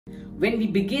When we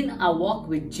begin our walk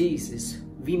with Jesus,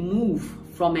 we move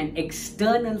from an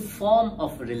external form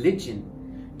of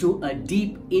religion to a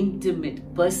deep,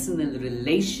 intimate, personal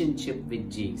relationship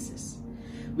with Jesus.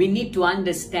 We need to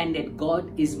understand that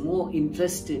God is more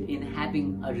interested in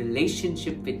having a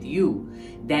relationship with you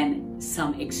than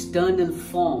some external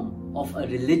form of a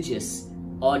religious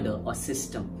order or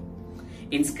system.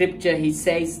 In scripture, he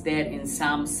says there in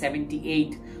Psalm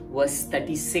 78 verse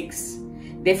 36,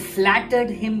 they flattered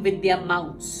him with their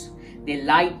mouths, they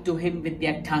lied to him with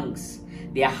their tongues.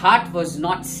 Their heart was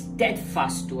not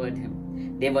steadfast toward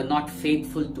him. They were not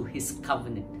faithful to his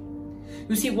covenant.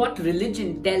 You see, what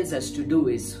religion tells us to do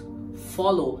is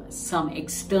follow some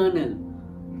external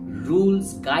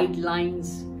rules,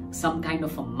 guidelines, some kind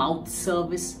of a mouth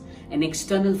service, an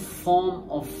external form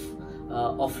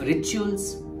of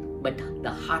rituals, but the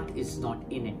heart is not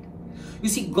in it. You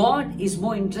see, God is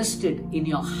more interested in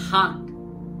your heart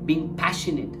being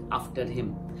passionate after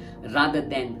him rather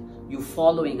than you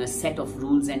following a set of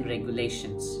rules and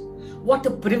regulations. What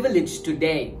a privilege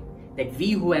today that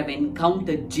we who have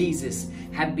encountered Jesus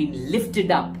have been lifted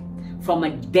up from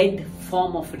a dead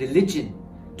form of religion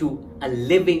to a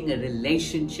living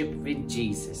relationship with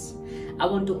Jesus. I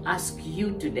want to ask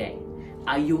you today,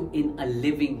 are you in a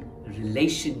living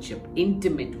relationship,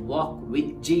 intimate walk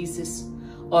with Jesus,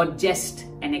 or just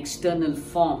an external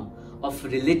form of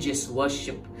religious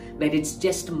worship where it's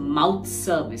just mouth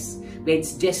service, where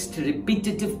it's just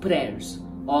repetitive prayers?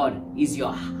 Or is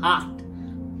your heart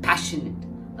passionate,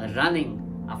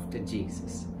 running after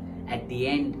Jesus? At the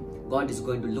end, God is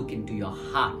going to look into your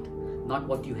heart, not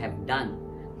what you have done,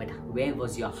 but where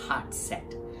was your heart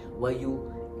set? Were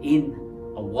you in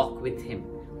a walk with him?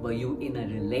 Were you in a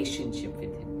relationship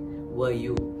with him? Were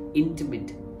you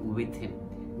intimate with him?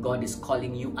 God is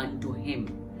calling you unto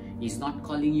him. He's not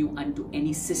calling you unto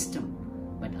any system,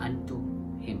 but unto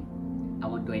him. I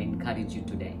want to encourage you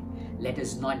today. Let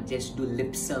us not just do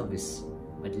lip service,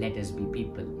 but let us be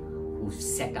people who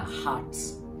set our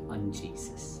hearts on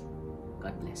Jesus.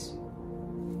 God bless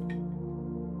you.